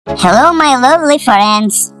Hello my lovely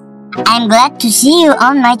friends, I'm glad to see you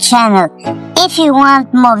on my channel. If you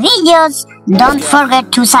want more videos, don't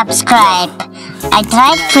forget to subscribe. I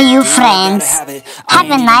tried for you friends. Have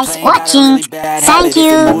a nice watching. Thank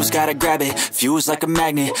you. Gotta grab it, fuse like a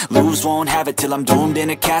magnet. Lose, won't have it till I'm doomed in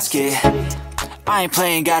a casket. I ain't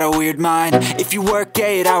playing, got a weird mind. If you work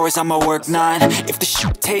 8 hours, I'ma work 9. If the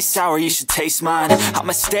shit tastes sour, you should taste mine.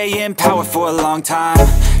 I'ma stay in power for a long time.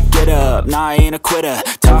 Get up, nah, I ain't a quitter.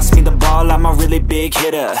 Toss me the ball, I'm a really big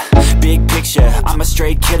hitter. Big picture, I'm a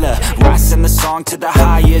straight killer. Rising the song to the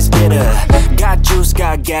highest bidder. Got juice,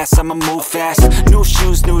 got gas, I'ma move fast. New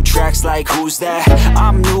shoes, new tracks, like who's that?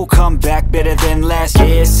 I'm new, come back, better than last.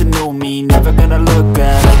 Yeah, it's a new me, never gonna look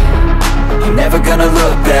back. I'm never gonna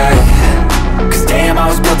look back. Cause damn, I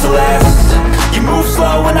was built to last. You move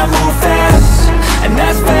slow and I move fast, and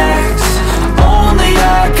that's facts. Only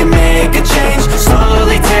I can make a change.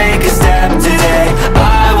 Slowly take a step today.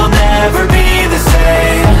 I will never be the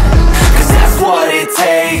same. Cause that's what it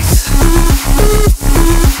takes.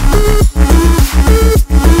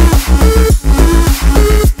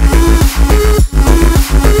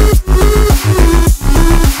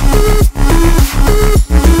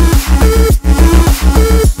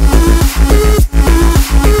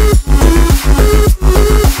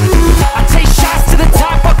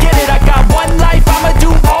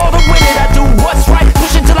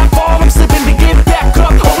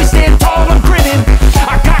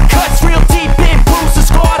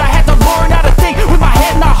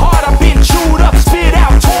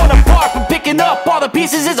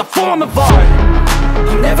 Pieces is a form of art.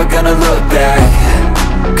 I'm never gonna look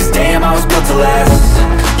back. Cause damn, I was built to last.